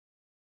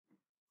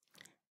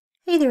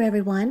Hey there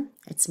everyone,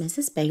 it's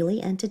Mrs.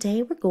 Bailey and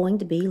today we're going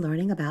to be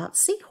learning about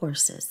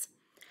seahorses.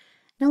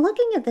 Now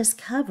looking at this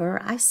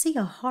cover, I see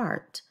a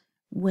heart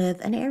with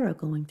an arrow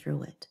going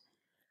through it.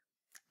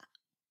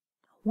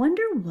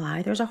 Wonder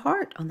why there's a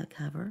heart on the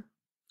cover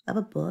of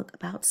a book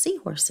about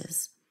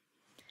seahorses.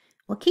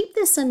 Well, keep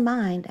this in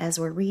mind as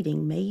we're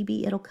reading.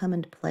 Maybe it'll come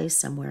into play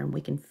somewhere and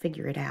we can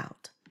figure it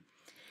out.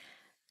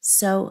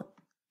 So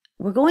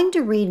we're going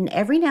to read, and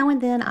every now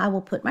and then I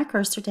will put my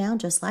cursor down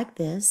just like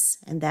this,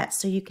 and that's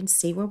so you can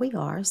see where we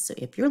are. So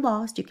if you're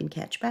lost, you can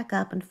catch back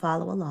up and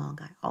follow along.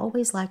 I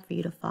always like for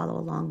you to follow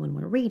along when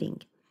we're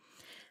reading.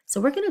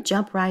 So we're going to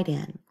jump right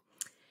in.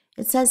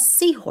 It says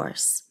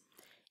seahorse.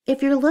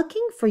 If you're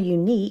looking for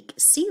unique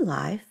sea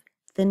life,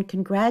 then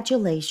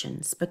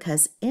congratulations,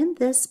 because in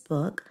this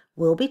book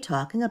we'll be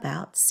talking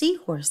about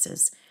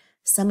seahorses,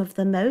 some of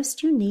the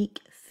most unique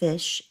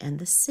fish in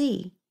the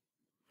sea.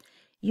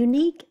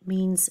 Unique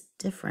means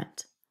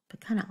different,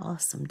 but kind of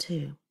awesome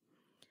too.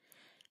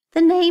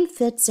 The name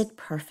fits it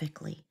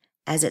perfectly,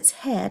 as its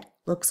head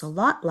looks a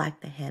lot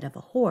like the head of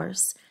a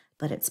horse,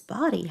 but its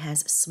body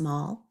has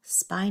small,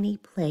 spiny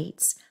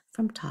plates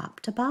from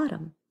top to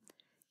bottom.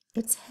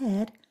 Its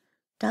head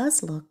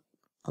does look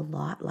a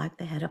lot like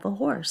the head of a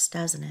horse,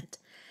 doesn't it?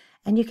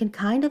 And you can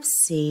kind of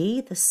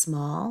see the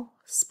small,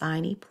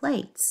 spiny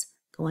plates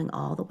going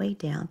all the way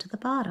down to the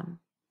bottom.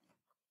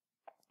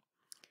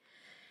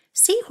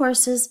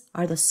 Seahorses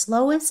are the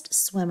slowest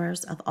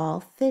swimmers of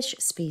all fish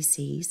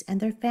species, and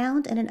they're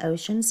found in an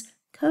ocean's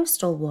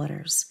coastal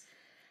waters.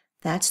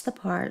 That's the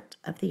part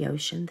of the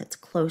ocean that's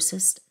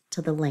closest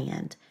to the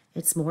land.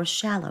 It's more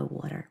shallow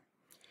water.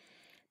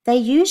 They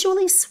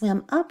usually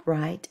swim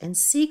upright in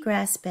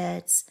seagrass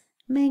beds,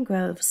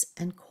 mangroves,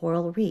 and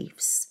coral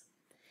reefs.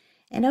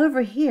 And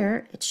over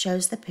here, it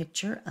shows the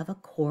picture of a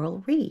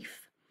coral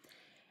reef.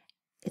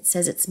 It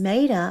says it's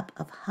made up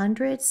of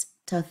hundreds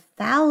to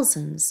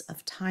thousands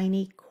of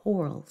tiny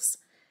corals.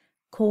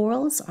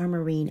 Corals are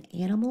marine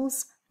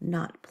animals,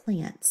 not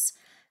plants.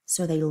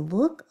 So they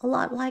look a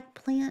lot like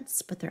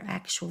plants, but they're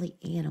actually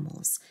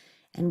animals.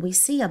 And we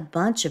see a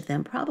bunch of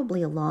them,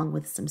 probably along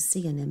with some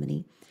sea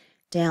anemone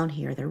down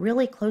here. They're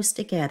really close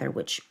together,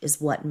 which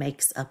is what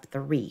makes up the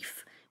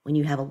reef. When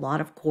you have a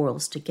lot of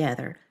corals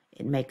together,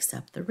 it makes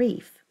up the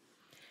reef.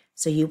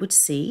 So you would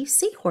see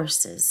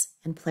seahorses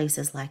in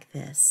places like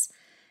this.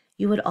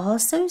 You would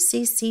also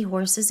see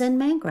seahorses in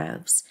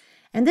mangroves.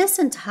 And this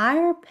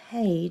entire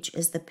page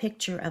is the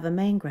picture of a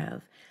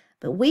mangrove.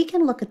 But we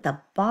can look at the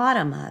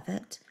bottom of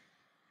it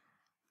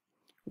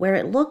where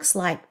it looks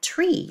like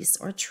trees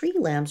or tree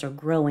limbs are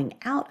growing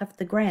out of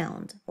the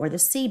ground or the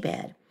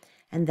seabed.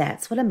 And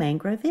that's what a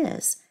mangrove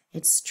is.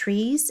 It's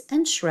trees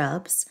and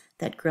shrubs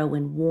that grow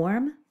in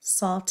warm,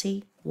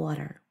 salty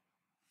water.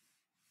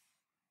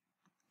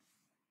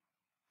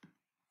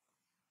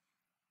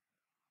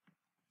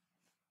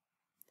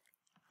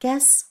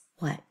 Guess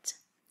what?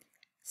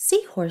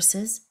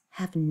 Seahorses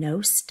have no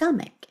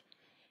stomach.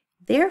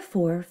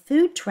 Therefore,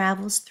 food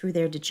travels through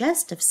their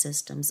digestive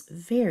systems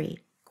very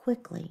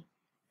quickly.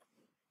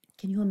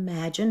 Can you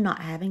imagine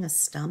not having a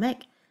stomach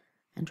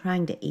and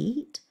trying to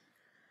eat?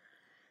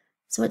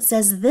 So it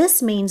says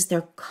this means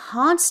they're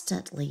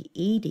constantly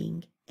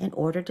eating in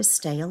order to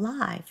stay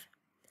alive.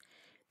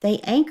 They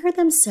anchor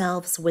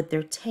themselves with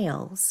their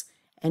tails,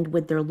 and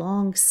with their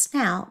long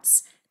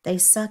snouts, they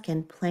suck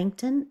in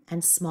plankton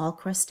and small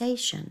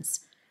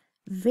crustaceans,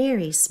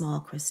 very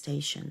small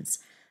crustaceans,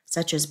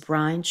 such as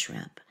brine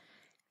shrimp.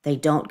 They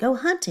don't go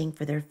hunting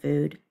for their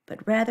food,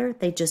 but rather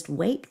they just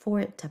wait for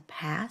it to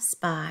pass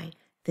by,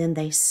 then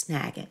they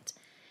snag it.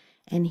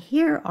 And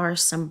here are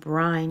some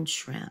brine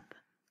shrimp.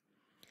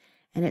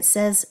 And it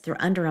says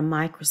they're under a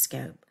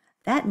microscope.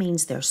 That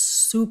means they're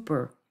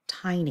super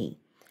tiny.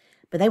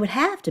 But they would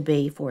have to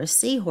be for a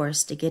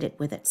seahorse to get it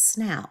with its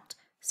snout.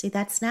 See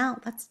that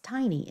snout? That's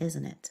tiny,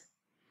 isn't it?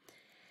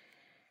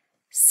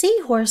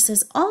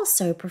 Seahorses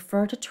also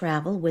prefer to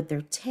travel with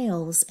their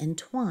tails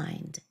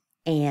entwined.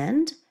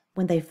 And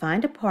when they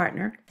find a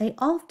partner, they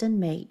often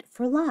mate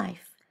for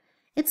life.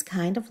 It's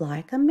kind of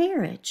like a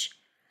marriage.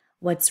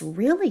 What's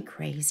really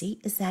crazy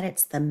is that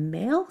it's the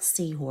male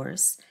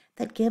seahorse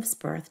that gives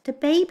birth to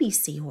baby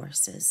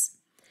seahorses.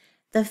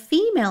 The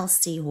female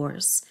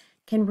seahorse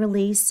can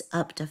release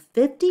up to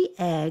 50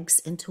 eggs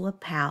into a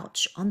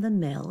pouch on the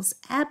male's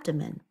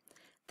abdomen.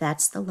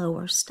 That's the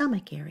lower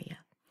stomach area.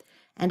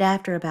 And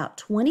after about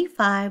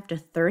 25 to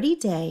 30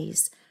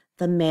 days,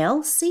 the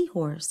male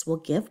seahorse will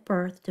give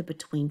birth to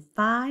between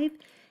 5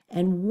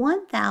 and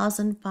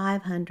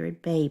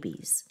 1,500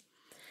 babies.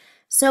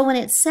 So when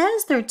it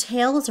says their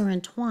tails are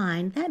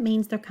entwined, that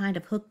means they're kind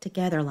of hooked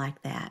together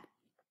like that.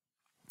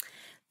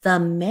 The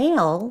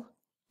male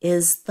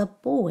is the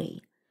boy.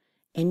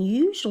 And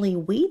usually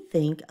we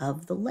think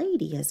of the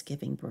lady as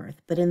giving birth.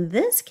 But in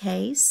this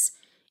case,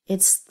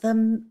 it's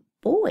the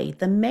boy,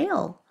 the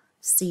male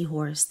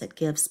seahorse that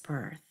gives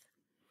birth.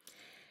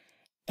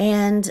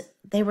 And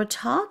they were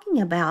talking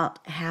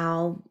about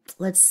how,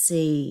 let's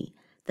see,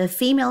 the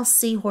female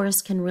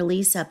seahorse can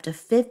release up to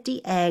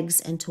 50 eggs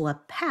into a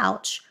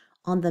pouch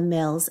on the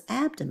male's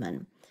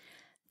abdomen.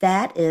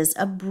 That is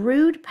a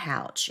brood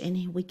pouch,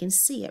 and we can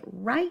see it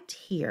right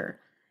here.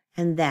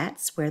 And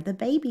that's where the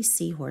baby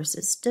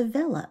seahorses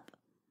develop.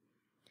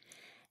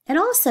 And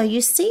also,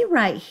 you see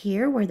right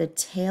here where the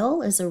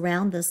tail is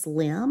around this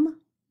limb?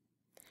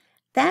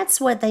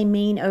 That's what they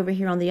mean over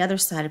here on the other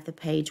side of the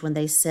page when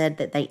they said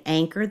that they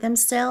anchor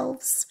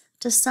themselves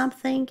to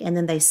something and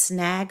then they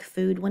snag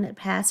food when it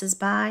passes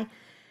by.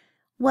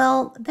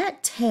 Well,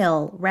 that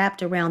tail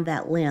wrapped around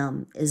that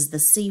limb is the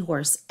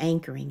seahorse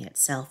anchoring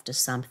itself to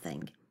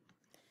something.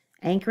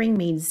 Anchoring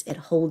means it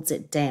holds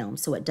it down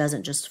so it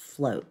doesn't just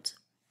float.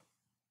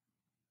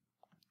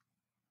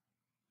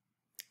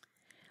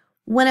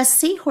 When a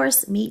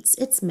seahorse meets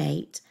its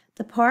mate,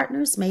 the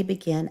partners may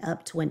begin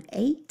up to an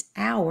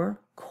 8-hour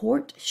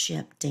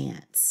courtship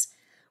dance,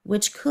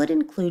 which could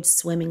include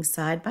swimming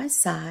side by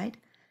side,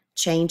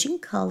 changing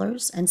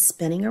colors, and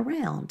spinning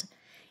around.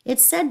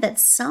 It's said that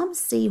some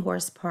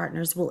seahorse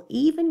partners will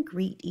even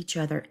greet each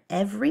other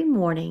every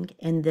morning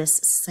in this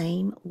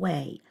same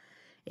way,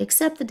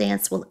 except the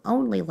dance will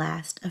only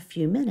last a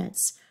few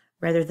minutes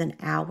rather than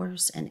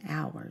hours and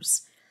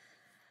hours.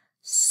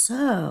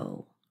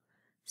 So,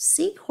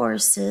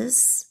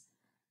 seahorses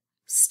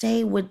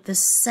stay with the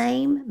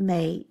same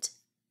mate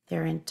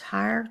their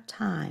entire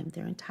time,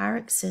 their entire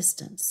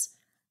existence.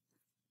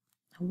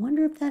 I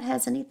wonder if that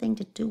has anything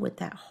to do with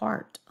that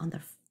heart on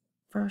the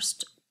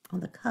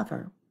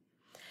cover.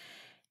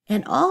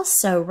 And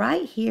also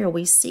right here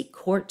we see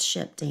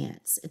courtship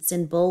dance. It's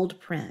in bold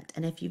print.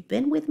 And if you've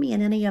been with me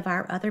in any of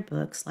our other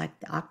books like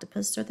the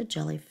octopus or the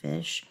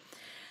jellyfish,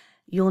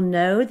 you'll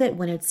know that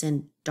when it's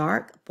in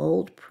dark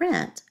bold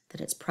print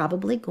that it's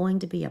probably going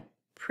to be a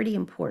pretty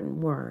important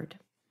word.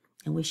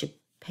 And we should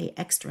pay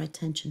extra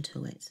attention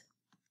to it.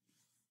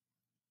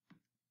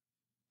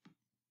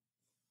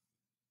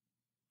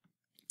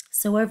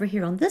 So over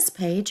here on this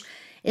page,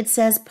 it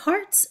says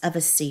parts of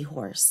a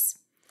seahorse.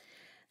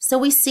 So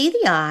we see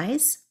the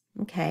eyes,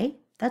 okay,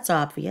 that's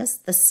obvious.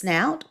 The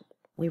snout,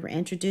 we were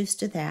introduced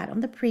to that on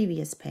the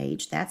previous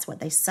page. That's what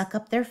they suck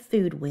up their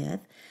food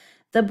with.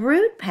 The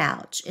brood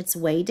pouch, it's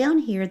way down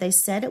here. They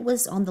said it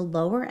was on the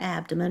lower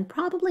abdomen,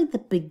 probably the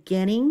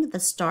beginning, the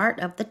start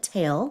of the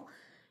tail.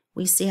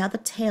 We see how the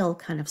tail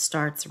kind of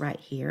starts right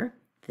here.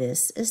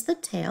 This is the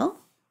tail.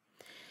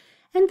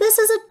 And this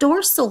is a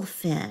dorsal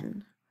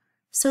fin.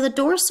 So the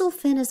dorsal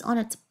fin is on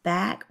its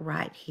back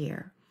right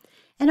here.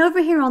 And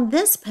over here on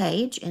this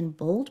page in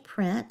bold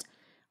print,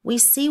 we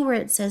see where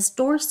it says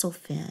dorsal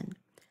fin.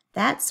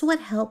 That's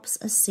what helps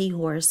a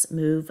seahorse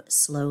move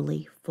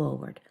slowly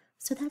forward.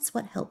 So that's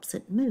what helps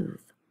it move.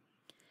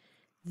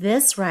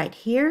 This right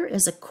here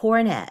is a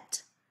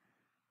coronet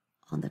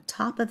on the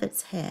top of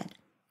its head.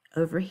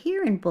 Over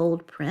here in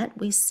bold print,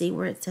 we see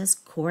where it says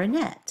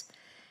coronet.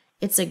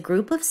 It's a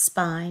group of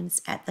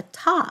spines at the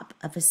top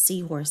of a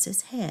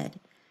seahorse's head.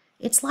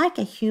 It's like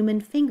a human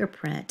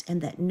fingerprint in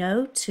that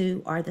no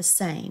two are the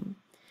same.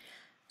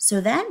 So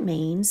that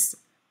means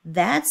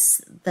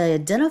that's the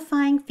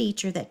identifying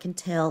feature that can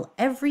tell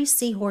every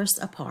seahorse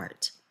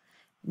apart.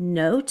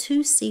 No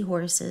two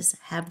seahorses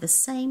have the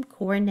same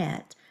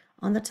coronet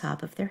on the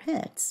top of their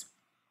heads.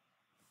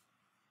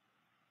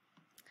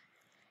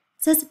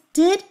 It says,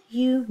 did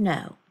you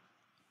know?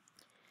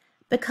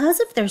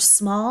 Because of their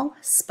small,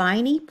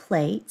 spiny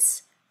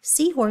plates,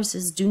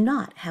 seahorses do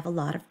not have a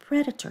lot of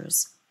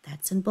predators.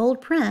 That's in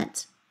bold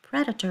print,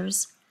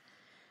 predators.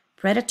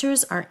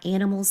 Predators are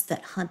animals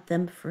that hunt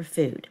them for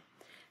food.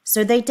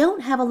 So they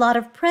don't have a lot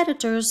of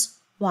predators.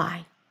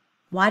 Why?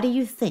 Why do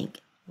you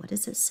think? What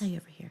does it say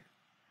over here?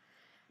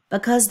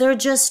 Because they're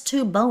just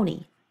too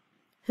bony.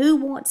 Who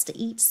wants to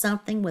eat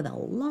something with a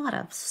lot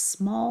of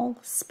small,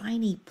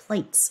 spiny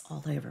plates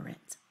all over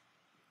it?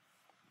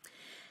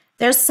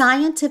 Their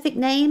scientific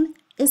name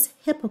is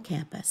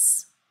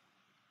hippocampus.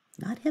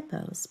 Not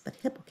hippos, but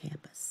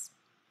hippocampus.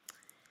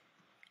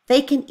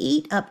 They can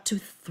eat up to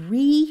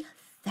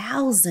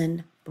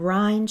 3,000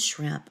 brine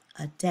shrimp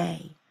a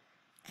day.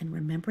 And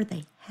remember,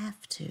 they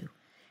have to.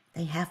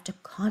 They have to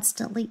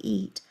constantly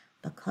eat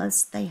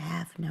because they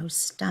have no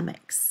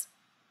stomachs.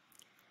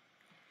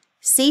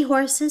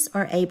 Seahorses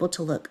are able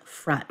to look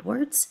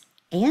frontwards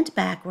and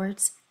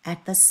backwards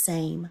at the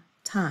same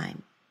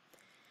time.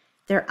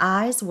 Their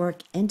eyes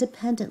work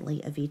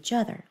independently of each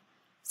other,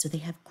 so they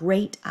have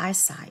great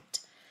eyesight.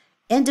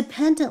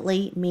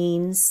 Independently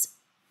means,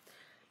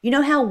 you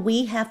know how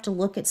we have to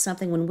look at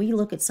something, when we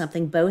look at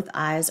something, both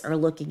eyes are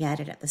looking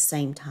at it at the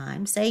same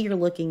time. Say you're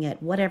looking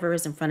at whatever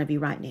is in front of you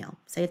right now.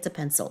 Say it's a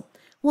pencil.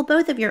 Well,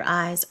 both of your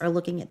eyes are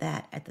looking at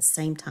that at the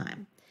same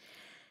time.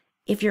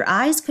 If your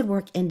eyes could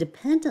work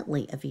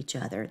independently of each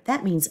other,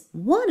 that means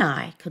one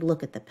eye could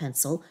look at the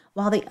pencil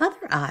while the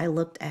other eye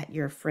looked at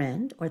your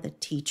friend or the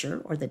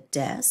teacher or the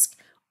desk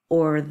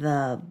or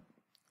the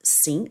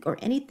sink or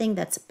anything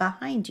that's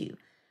behind you.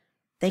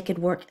 They could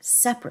work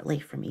separately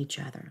from each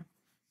other.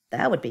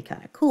 That would be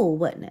kind of cool,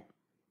 wouldn't it?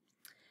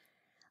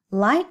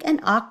 Like an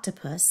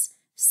octopus,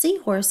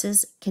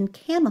 seahorses can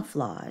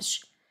camouflage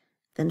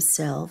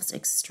themselves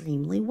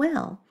extremely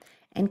well.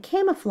 And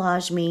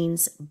camouflage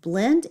means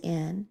blend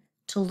in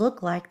to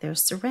look like their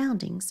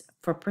surroundings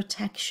for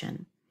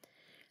protection.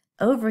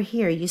 Over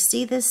here, you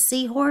see this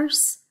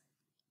seahorse?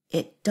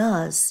 It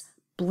does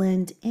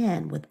blend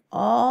in with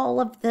all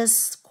of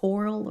this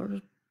coral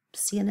or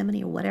sea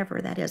anemone or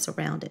whatever that is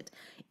around it.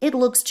 It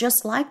looks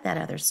just like that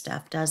other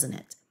stuff, doesn't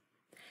it?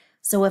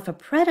 So if a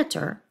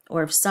predator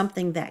or if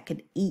something that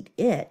could eat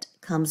it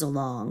comes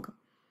along,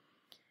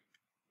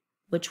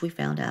 which we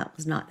found out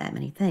was not that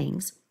many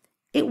things,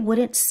 it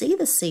wouldn't see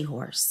the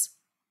seahorse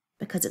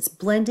because it's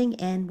blending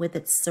in with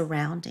its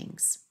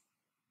surroundings.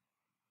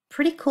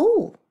 Pretty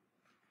cool.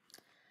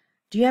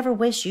 Do you ever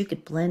wish you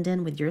could blend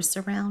in with your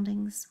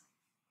surroundings?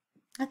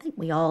 I think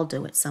we all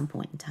do at some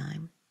point in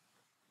time.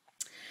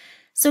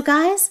 So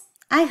guys,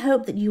 I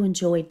hope that you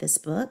enjoyed this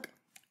book.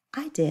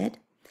 I did.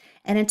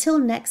 And until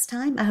next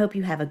time, I hope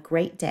you have a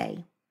great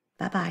day.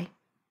 Bye-bye.